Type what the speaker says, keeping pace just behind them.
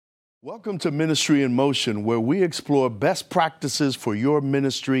Welcome to Ministry in Motion, where we explore best practices for your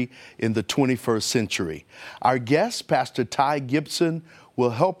ministry in the 21st century. Our guest, Pastor Ty Gibson, will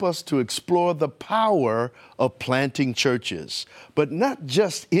help us to explore the power of planting churches, but not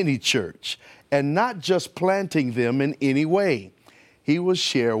just any church, and not just planting them in any way. He will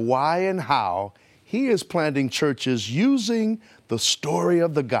share why and how he is planting churches using the story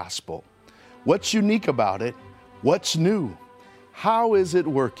of the gospel. What's unique about it? What's new? How is it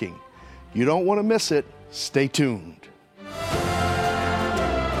working? You don't want to miss it. Stay tuned.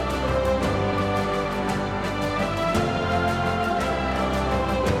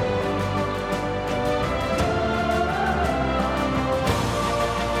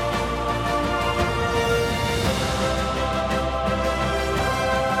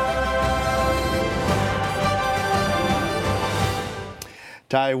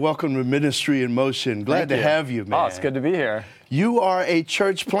 Ty, welcome to Ministry in Motion. Glad to have you, man. Oh, it's good to be here. You are a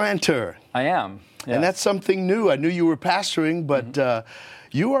church planter. I am. Yes. And that's something new. I knew you were pastoring, but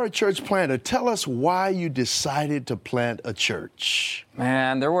you are a church planter. Tell us why you decided to plant a church.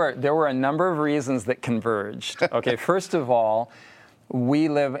 Man, there were a number of reasons that converged. Okay, first of all, we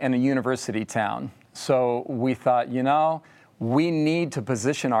live in a university town. So we thought, we need to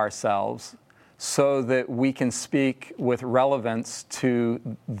position ourselves so that we can speak with relevance to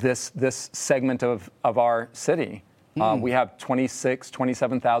this segment of our city. We have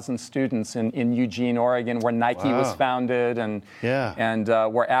 27,000 students in Eugene, Oregon, where Nike was founded, and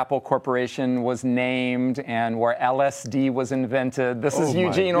where Apple Corporation was named, and where LSD was invented. This is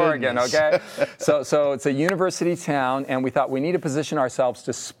Eugene, Oregon, okay? So it's a university town, and we thought we need to position ourselves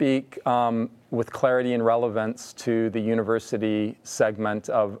to speak with clarity and relevance to the university segment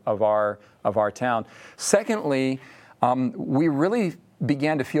of our town. Secondly, we really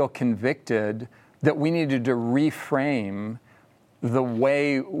began to feel convicted that we needed to reframe the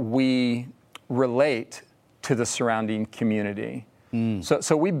way we relate to the surrounding community.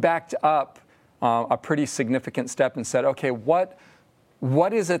 So we backed up a pretty significant step and said, okay, what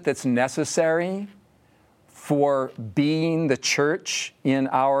is it that's necessary for being the church in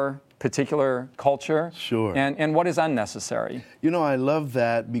our particular culture? Sure. And what is unnecessary? I love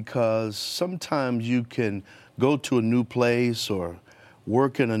that because sometimes you can go to a new place or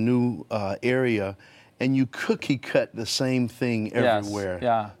work in a new area, and you cookie cut the same thing everywhere. Yes,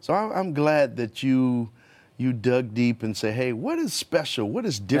 yeah. So I'm glad that you dug deep and say, hey, what is special? What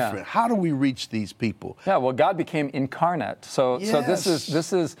is different? Yeah. How do we reach these people? Yeah, well, God became incarnate. So this is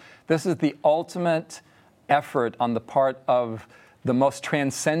the ultimate effort on the part of the most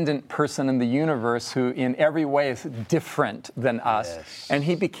transcendent person in the universe, who in every way is different than us. Yes. And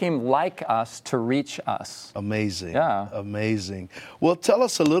he became like us to reach us. Amazing. Yeah. Amazing. Well, tell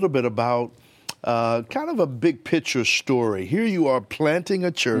us a little bit about kind of a big picture story. Here you are planting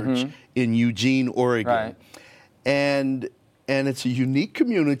a church in Eugene, Oregon. Right. And it's a unique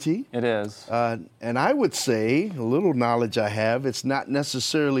community. It is. And I would say, a little knowledge I have, it's not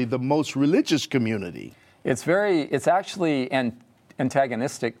necessarily the most religious community. It's actually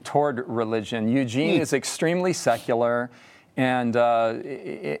antagonistic toward religion. Eugene is extremely secular, and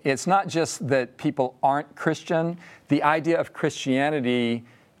it's not just that people aren't Christian. The idea of Christianity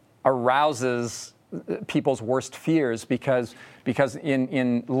arouses people's worst fears because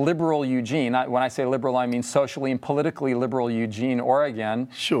in liberal Eugene, when I say liberal, I mean socially and politically liberal Eugene, Oregon.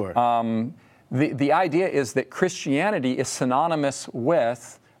 Sure. The idea is that Christianity is synonymous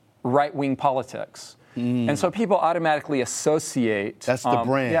with right-wing politics. And so people automatically associate. That's the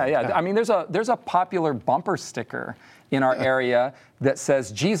brand. Yeah. I mean, there's a popular bumper sticker in our area that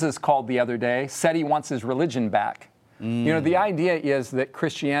says, Jesus called the other day, said he wants his religion back. The idea is that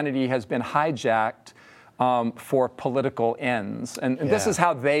Christianity has been hijacked for political ends. And this is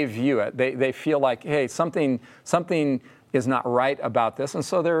how they view it. They feel like, hey, something is not right about this. And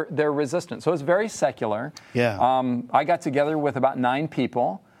so they're resistant. So it's very secular. Yeah. I got together with about 9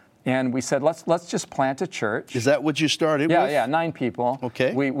 people. And we said, let's just plant a church. Is that what you started with? Yeah, 9 people.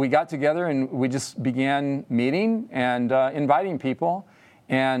 Okay. We got together and we just began meeting and inviting people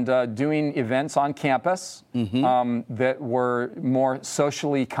and doing events on campus that were more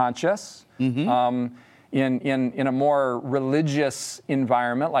socially conscious, in a more religious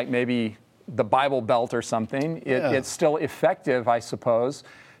environment, like maybe the Bible Belt or something. It's still effective, I suppose,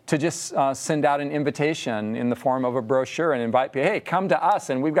 to just send out an invitation in the form of a brochure and invite people, hey, come to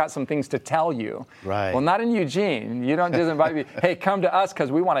us, and we've got some things to tell you. Right. Well, not in Eugene. You don't just invite me, hey, come to us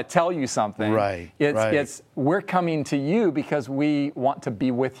because we want to tell you something. Right. It's we're coming to you because we want to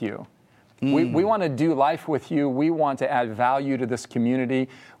be with you. We want to do life with you. We want to add value to this community.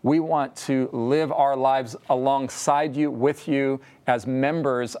 We want to live our lives alongside you, with you, as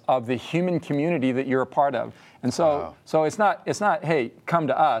members of the human community that you're a part of. And so, so it's not, hey, come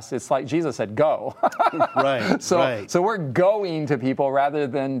to us. It's like Jesus said, go. Right. So we're going to people rather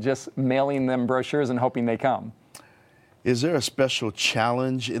than just mailing them brochures and hoping they come. Is there a special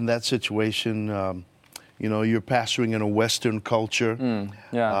challenge in that situation? You're pastoring in a Western culture.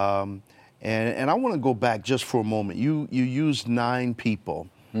 And I want to go back just for a moment. You used 9 people.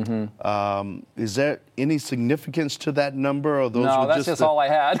 Mm-hmm. Is there any significance to that number, or those? No, that's just all I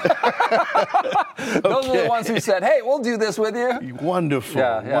had. Those are the ones who said, "Hey, we'll do this with you." Wonderful,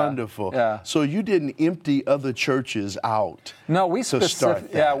 wonderful. Yeah. So you didn't empty other churches out. No, we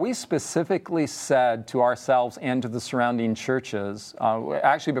specifically said to ourselves and to the surrounding churches.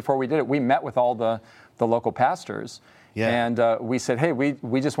 Actually, before we did it, we met with all the local pastors. Yeah. And we said, hey,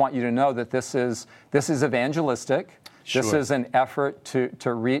 we just want you to know that this is evangelistic. Sure. This is an effort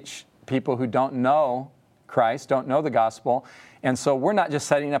to reach people who don't know Christ, don't know the gospel. And so we're not just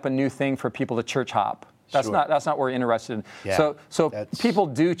setting up a new thing for people to church hop. That's not what we're interested in. Yeah, so people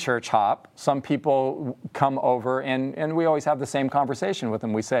do church hop. Some people come over, and we always have the same conversation with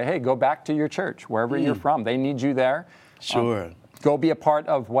them. We say, hey, go back to your church, wherever you're from. They need you there. Sure. Go be a part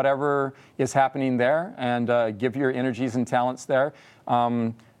of whatever is happening there, and give your energies and talents there.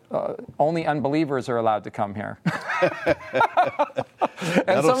 Only unbelievers are allowed to come here.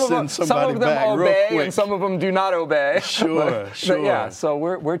 And some of them obey, and some of them do not obey. Sure. But yeah, so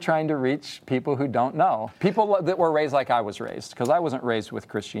we're trying to reach people who don't know. People that were raised like I was raised, because I wasn't raised with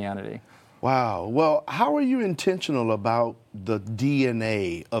Christianity. Wow. Well, how are you intentional about the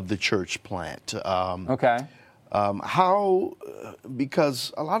DNA of the church plant?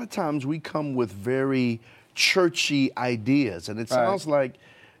 Because a lot of times we come with very churchy ideas, and it sounds like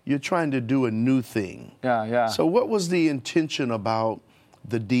you're trying to do a new thing. Yeah. So what was the intention about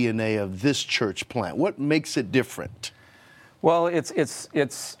the DNA of this church plant? What makes it different? Well,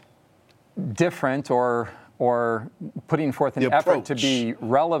 it's different, or putting forth an effort to be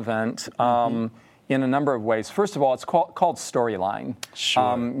relevant. In a number of ways. First of all, it's called Storyline.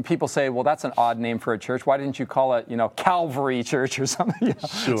 Sure. People say, well, that's an odd name for a church. Why didn't you call it, Calvary Church or something?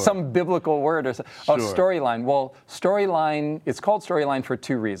 Some biblical word or something. Oh, Storyline. Well, Storyline, it's called Storyline for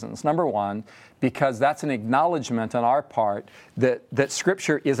 2 reasons. Number one, because that's an acknowledgement on our part that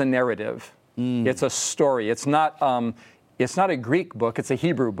Scripture is a narrative. It's a story. It's not a Greek book. It's a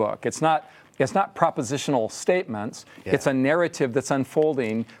Hebrew book. It's not propositional statements. Yeah. It's a narrative that's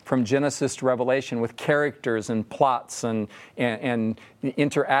unfolding from Genesis to Revelation with characters and plots and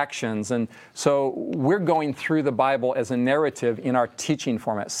interactions. And so we're going through the Bible as a narrative in our teaching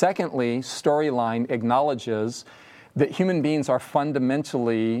format. Secondly, Storyline acknowledges that human beings are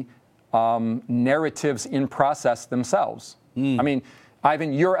fundamentally narratives in process themselves. I mean,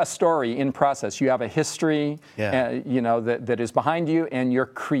 Ivan, you're a story in process. You have a history, that is behind you, and you're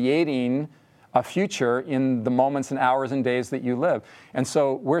creating a future in the moments and hours and days that you live. And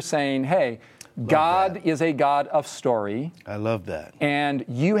so we're saying, hey, God is a God of story. I love that. And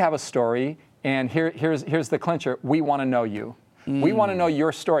you have a story, and here's the clincher. We want to know you. We want to know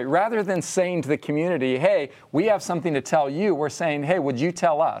your story. Rather than saying to the community, hey, we have something to tell you, we're saying, hey, would you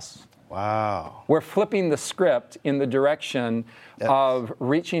tell us? Wow. We're flipping the script in the direction of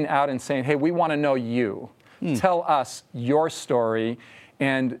reaching out and saying, hey, we want to know you. Tell us your story.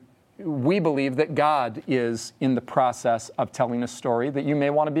 And we believe that God is in the process of telling a story that you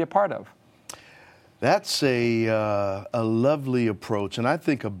may want to be a part of. That's a lovely approach, and I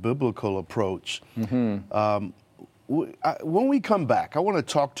think a biblical approach. When we come back, I want to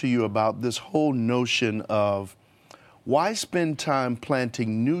talk to you about this whole notion of why spend time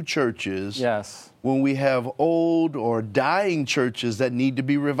planting new churches when we have old or dying churches that need to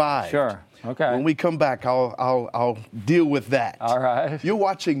be revived. Sure. Okay. When we come back, I'll deal with that. All right. You're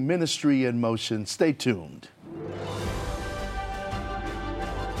watching Ministry in Motion. Stay tuned.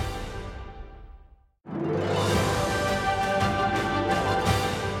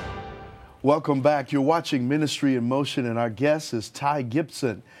 Welcome back. You're watching Ministry in Motion, and our guest is Ty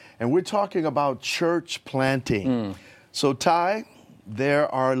Gibson, and we're talking about church planting. So, Ty,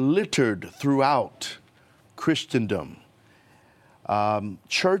 there are littered throughout Christendom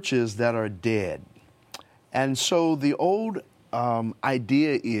churches that are dead. And so the old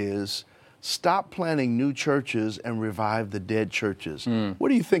idea is stop planting new churches and revive the dead churches. What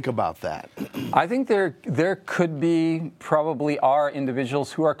do you think about that? I think there could be, probably are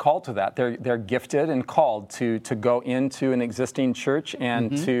individuals who are called to that. They're gifted and called to go into an existing church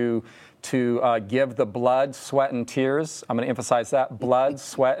and to give the blood, sweat, and tears. I'm going to emphasize that, blood,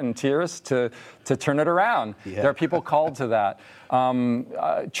 sweat, and tears to turn it around. Yeah. There are people called to that.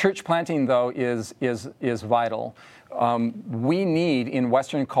 Church planting, though, is vital. We need, in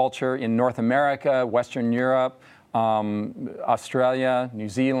Western culture, in North America, Western Europe, Australia, New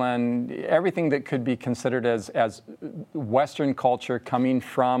Zealand, everything that could be considered as Western culture coming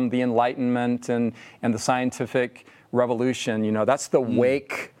from the Enlightenment and the scientific revolution, that's the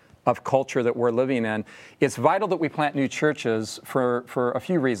wake of culture that we're living in. It's vital that we plant new churches for a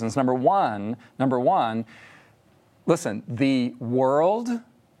few reasons. Number one, listen, the world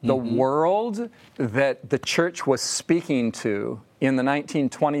that the church was speaking to in the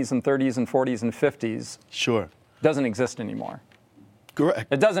 1920s and 30s and 40s and 50s Sure. doesn't exist anymore. Correct.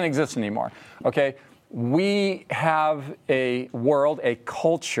 It doesn't exist anymore, okay? We have a world, a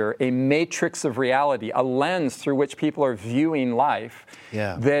culture, a matrix of reality, a lens through which people are viewing life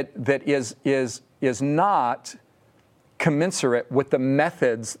that is not commensurate with the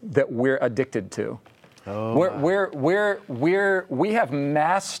methods that we're addicted to. We have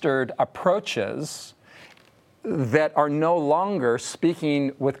mastered approaches that are no longer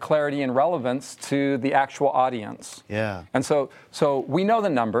speaking with clarity and relevance to the actual audience. Yeah. And so we know the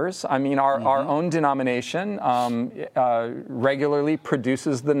numbers. I mean, our own denomination regularly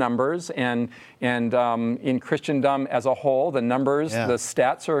produces the numbers, and in Christendom as a whole, the numbers, the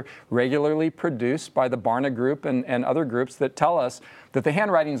stats are regularly produced by the Barna Group and other groups that tell us that the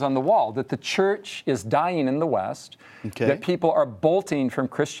handwriting's on the wall, that the church is dying in the West, that people are bolting from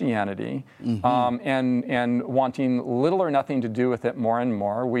Christianity and wanting little or nothing to do with it more and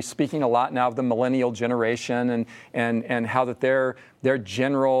more. We're speaking a lot now of the millennial generation and how that their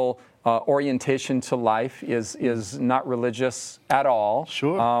general orientation to life is not religious at all.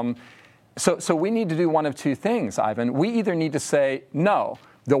 Sure. So we need to do one of two things, Ivan. We either need to say, no,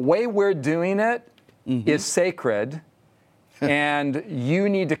 the way we're doing it is sacred, and you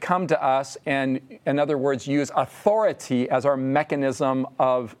need to come to us and, in other words, use authority as our mechanism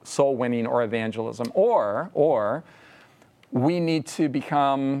of soul winning or evangelism. Or we need to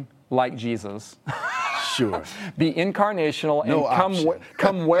become like Jesus. Sure. Be incarnational and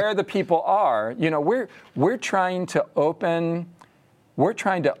come where the people are. We're trying to open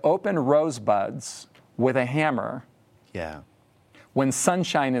rosebuds with a hammer. Yeah. When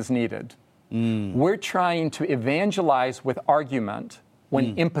sunshine is needed. We're trying to evangelize with argument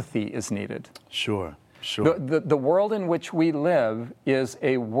when empathy is needed. Sure. The world in which we live is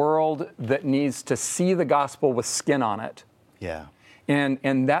a world that needs to see the gospel with skin on it. Yeah.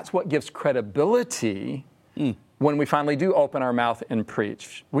 And that's what gives credibility when we finally do open our mouth and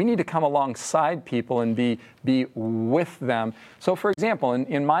preach. We need to come alongside people and be with them. So, for example,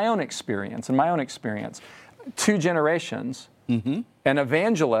 in my own experience, 2 generations, an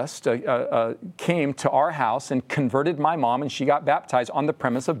evangelist came to our house and converted my mom, and she got baptized on the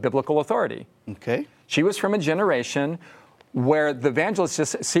premise of biblical authority. Okay. She was from a generation where the evangelist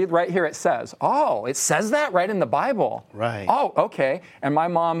just, see right here it says, oh, it says that right in the Bible. Right. Oh, okay. And my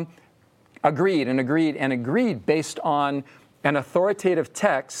mom agreed based on an authoritative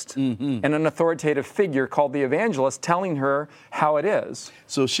text and an authoritative figure called the evangelist telling her how it is.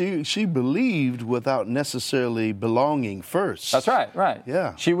 So she believed without necessarily belonging first. That's right.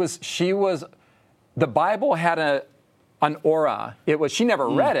 Yeah. She was the Bible had an aura. She never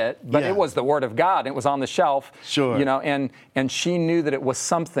read it, but it was the Word of God. It was on the shelf. Sure. And she knew that it was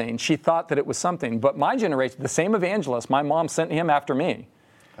something. She thought that it was something. But my generation, the same evangelist, my mom sent him after me.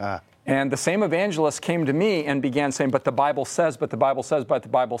 And the same evangelist came to me and began saying, but the Bible says, but the Bible says, but the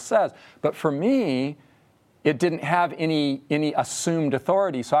Bible says. But for me, it didn't have any assumed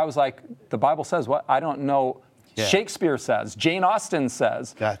authority. So I was like, the Bible says what? I don't know. Yeah. Shakespeare says, Jane Austen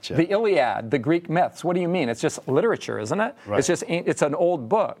says, Gotcha. The Iliad, the Greek myths. What do you mean? It's just literature, isn't it? Right. It's an old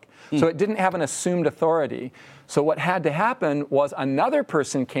book. So it didn't have an assumed authority. So what had to happen was another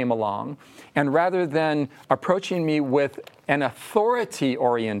person came along, and rather than approaching me with an authority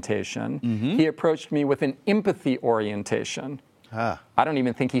orientation, he approached me with an empathy orientation. I don't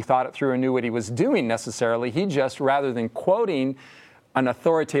even think he thought it through or knew what he was doing necessarily. He just, rather than quoting an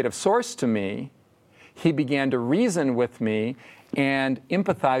authoritative source to me, he began to reason with me and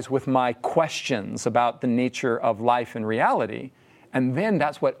empathize with my questions about the nature of life and reality. And then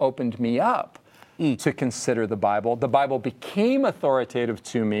that's what opened me up to consider the Bible. The Bible became authoritative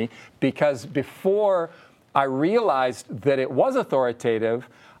to me because before I realized that it was authoritative,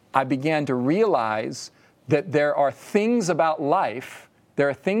 I began to realize that there are things about life, there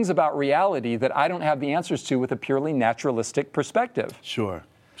are things about reality that I don't have the answers to with a purely naturalistic perspective. Sure.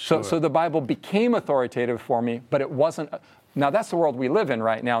 So the Bible became authoritative for me, but it wasn't. Now, that's the world we live in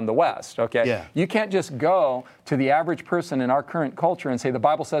right now in the West, okay? Yeah. You can't just go to the average person in our current culture and say, the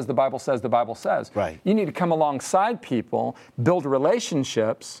Bible says, the Bible says, the Bible says. Right. You need to come alongside people, build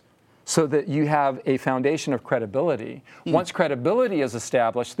relationships so that you have a foundation of credibility. Once credibility is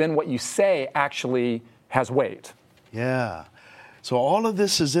established, then what you say actually has weight. Yeah. So all of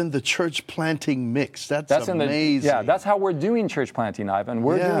this is in the church planting mix. That's amazing. That's how we're doing church planting, Ivan.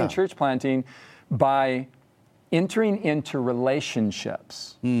 We're doing church planting by entering into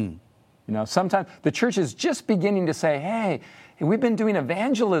relationships. You know, sometimes the church is just beginning to say, hey, we've been doing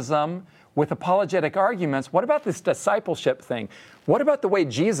evangelism with apologetic arguments. What about this discipleship thing? What about the way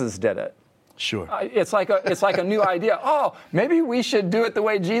Jesus did it? Sure. It's like a new idea. Oh, maybe we should do it the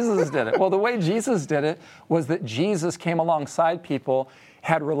way Jesus did it. Well, the way Jesus did it was that Jesus came alongside people,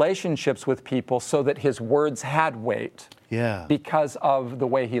 had relationships with people so that his words had weight. Yeah. Because of the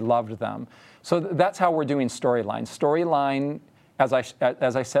way he loved them. So that's how we're doing Storyline. Storyline, as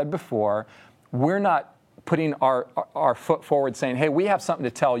I said before, we're not putting our foot forward saying, hey, we have something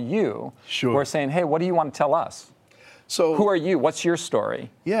to tell you. Sure. We're saying, hey, what do you want to tell us? So who are you? What's your story?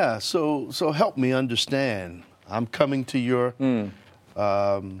 Yeah, so help me understand. I'm coming to your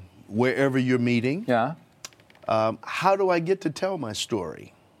wherever you're meeting. Yeah. How do I get to tell my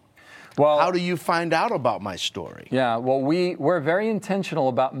story? Well, how do you find out about my story? Yeah, well, we're very intentional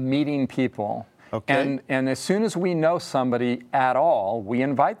about meeting people. Okay. And as soon as we know somebody at all, we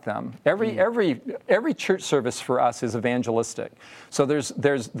invite them. Every church service for us is evangelistic. So there's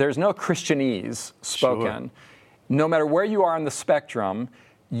no Christianese spoken. Sure. No matter where you are on the spectrum,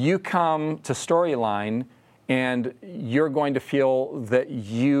 you come to Storyline and you're going to feel that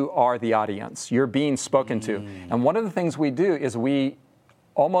you are the audience. You're being spoken to. And one of the things we do is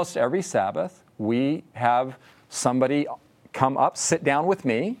almost every Sabbath, we have somebody come up, sit down with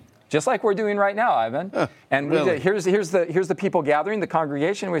me, just like we're doing right now, Ivan. And really? here's the people gathering, the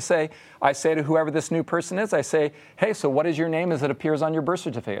congregation. I say to whoever this new person is, I say, hey, so what is your name as it appears on your birth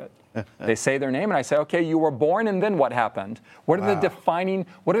certificate? They say their name, and I say, okay, you were born, and then what happened? What are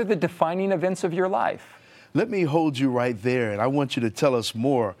the defining events of your life? Let me hold you right there, and I want you to tell us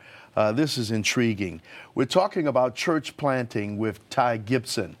more. This is intriguing. We're talking about church planting with Ty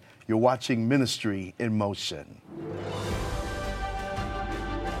Gibson. You're watching Ministry in Motion.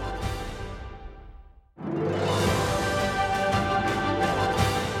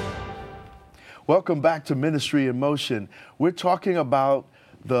 Welcome back to Ministry in Motion. We're talking about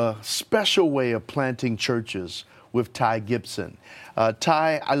the special way of planting churches with Ty Gibson.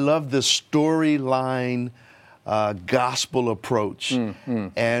 Ty, I love the storyline gospel approach.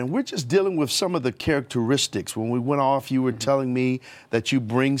 And we're just dealing with some of the characteristics. When we went off, you were telling me that you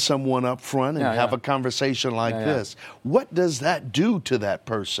bring someone up front and have a conversation like this. What does that do to that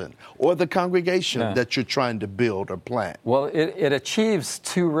person or the congregation that you're trying to build or plant? Well, it achieves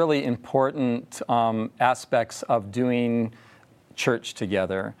two really important aspects of doing church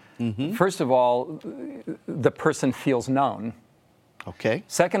together. First of all, the person feels known. Okay.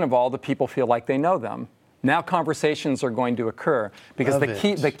 Second of all, the people feel like they know them. Now conversations are going to occur because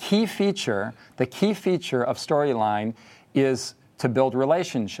the key feature of Storyline is to build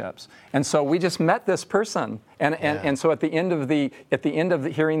relationships. And so we just met this person, and so at the end of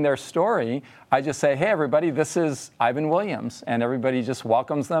hearing their story, I just say, hey everybody, this is Ivan Williams, and everybody just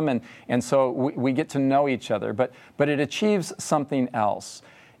welcomes them, and so we get to know each other. But it achieves something else.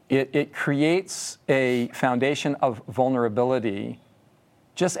 It creates a foundation of vulnerability,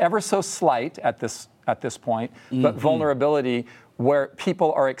 just ever so slight at this point, but vulnerability where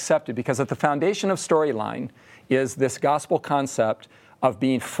people are accepted. Because at the foundation of Storyline is this gospel concept of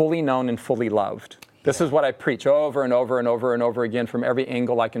being fully known and fully loved. This is what I preach over and over and over and over again from every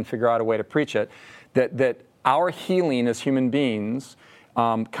angle I can figure out a way to preach it, that our healing as human beings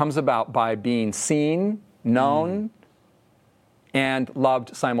comes about by being seen, known, and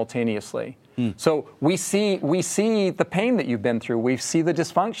loved simultaneously. So we see the pain that you've been through. We see the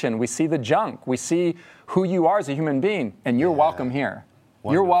dysfunction. We see the junk. We see who you are as a human being, and you're welcome here.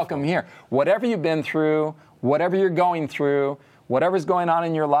 Wonderful. You're welcome here. Whatever you've been through, whatever you're going through, whatever's going on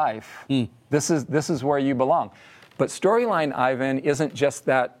in your life, this is where you belong. But Storyline, Ivan, isn't just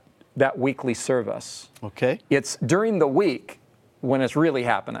that weekly service. Okay. It's during the week when it's really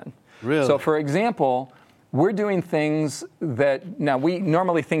happening. Really? So, for example, we're doing things that, now we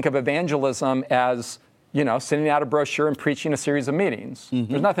normally think of evangelism as sending out a brochure and preaching a series of meetings.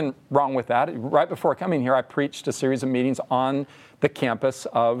 There's nothing wrong with that. Right before coming here, I preached a series of meetings on the campus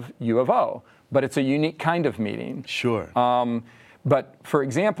of U of O, but it's a unique kind of meeting. Sure. But for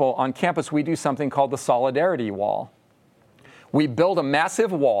example, on campus, we do something called the Solidarity Wall. We build a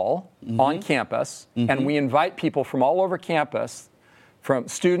massive wall on campus, and we invite people from all over campus, from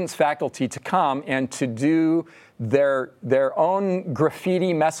students, faculty, to come and to do their own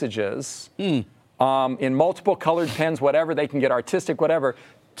graffiti messages in multiple colored pens, whatever, they can get artistic, whatever,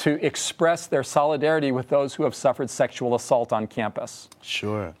 to express their solidarity with those who have suffered sexual assault on campus.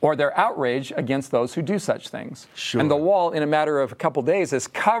 Sure. Or their outrage against those who do such things. Sure. And the wall, in a matter of a couple days, is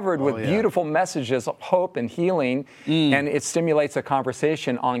covered with beautiful messages of hope and healing, and it stimulates a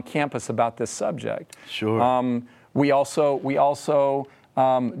conversation on campus about this subject. Sure. We also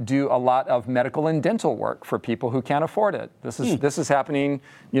do a lot of medical and dental work for people who can't afford it. This is happening,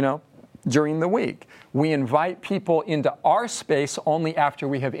 during the week. We invite people into our space only after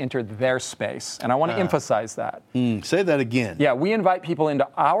we have entered their space. And I want to emphasize that. Say that again. Yeah, we invite people into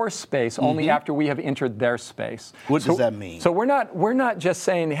our space only after we have entered their space. What does that mean? So we're not just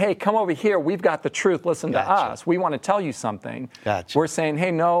saying, hey, come over here, we've got the truth, listen to us. We want to tell you something. Gotcha. We're saying,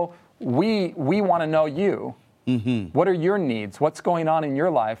 hey, no, we want to know you. What are your needs? What's going on in your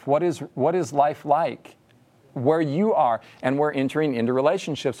life? What is life like where you are? And we're entering into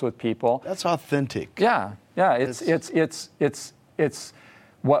relationships with people. That's authentic. Yeah. It's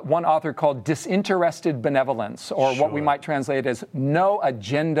what one author called disinterested benevolence, or what we might translate as no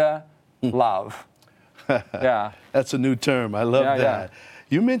agenda love. Yeah. That's a new term. I love that. Yeah.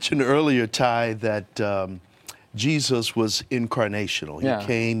 You mentioned earlier, Ty, that Jesus was incarnational. He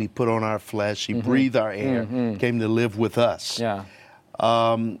came, he put on our flesh, he breathed our air, came to live with us. Yeah.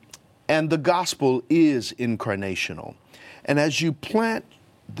 And the gospel is incarnational. And as you plant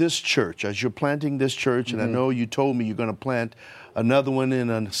this church, as you're planting this church, and I know you told me you're going to plant another one in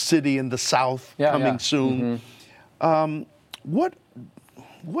a city in the South coming soon, what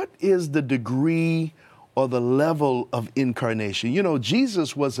is the degree or the level of incarnation?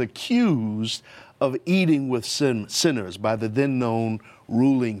 Jesus was accused of eating with sinners by the then known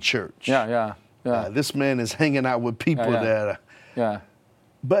ruling church. This man is hanging out with people that are...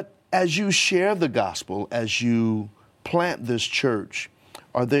 But as you share the gospel, as you plant this church,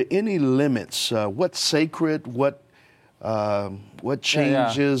 are there any limits? What's sacred? What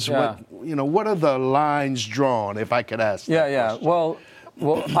changes? What are the lines drawn? If I could ask. Well,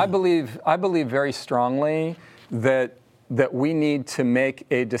 I believe very strongly that we need to make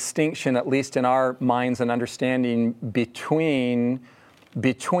a distinction, at least in our minds and understanding, between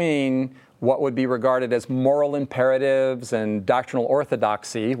what would be regarded as moral imperatives and doctrinal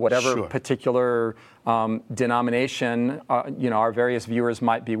orthodoxy, whatever particular denomination our various viewers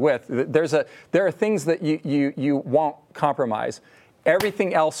might be with. There are things that you won't compromise.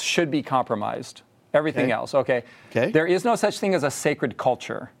 Everything else should be compromised. Everything else, okay? There is no such thing as a sacred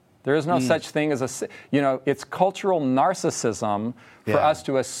culture. There is no such thing as it's cultural narcissism for us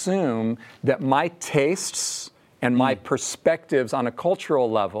to assume that my tastes and my perspectives on a cultural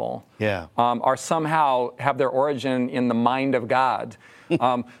level are somehow have their origin in the mind of God.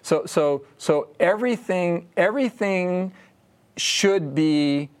 So everything should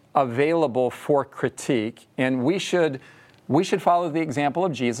be available for critique, and we should follow the example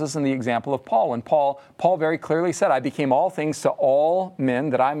of Jesus and the example of Paul. When Paul very clearly said, I became all things to all men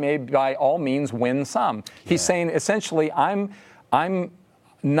that I may by all means win some. He's saying essentially, I'm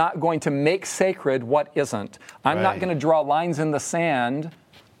not going to make sacred what isn't. I'm not going to draw lines in the sand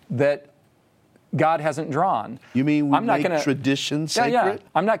that God hasn't drawn. You mean make tradition sacred? Yeah.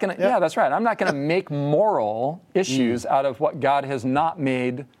 I'm not going to. Yeah, that's right. I'm not going to make moral issues out of what God has not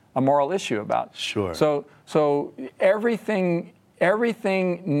made a moral issue about. Sure. So everything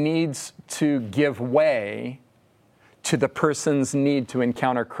needs to give way to the person's need to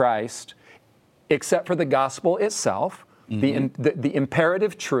encounter Christ, except for the gospel itself. The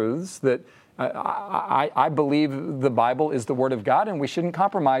imperative truths that I believe the Bible is the Word of God, and we shouldn't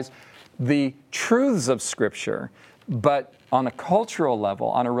compromise the truths of Scripture. But on a cultural level,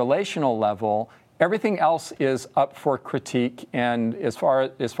 on a relational level, everything else is up for critique. And as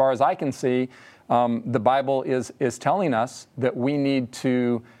far as I can see, the Bible is telling us that we need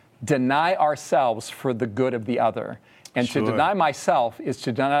to deny ourselves for the good of the other. And to deny myself is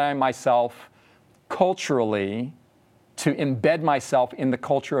to deny myself culturally, to embed myself in the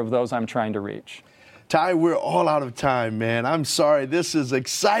culture of those I'm trying to reach. Ty, we're all out of time, man. I'm sorry. This is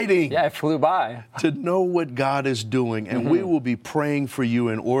exciting. Yeah, it flew by. To know what God is doing. And we will be praying for you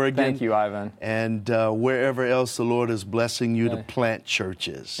in Oregon. Thank you, Ivan. And wherever else the Lord is blessing you to plant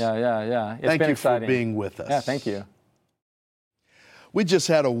churches. Yeah. Thank been you exciting. for being with us. Yeah, thank you. We just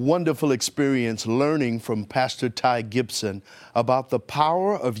had a wonderful experience learning from Pastor Ty Gibson about the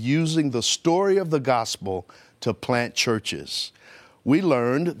power of using the story of the gospel to plant churches. We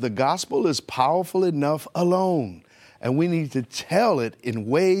learned the gospel is powerful enough alone, and we need to tell it in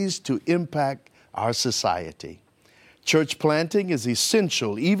ways to impact our society. Church planting is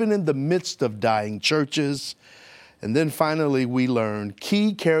essential even in the midst of dying churches. And then finally, we learned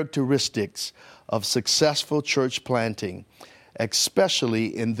key characteristics of successful church planting,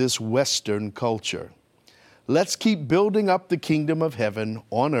 especially in this Western culture. Let's keep building up the kingdom of heaven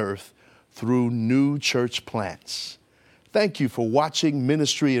on earth through new church plants. Thank you for watching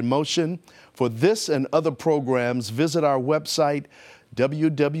Ministry in Motion. For this and other programs, visit our website,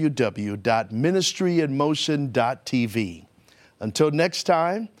 www.ministryinmotion.tv. Until next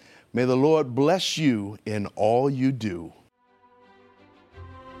time, may the Lord bless you in all you do.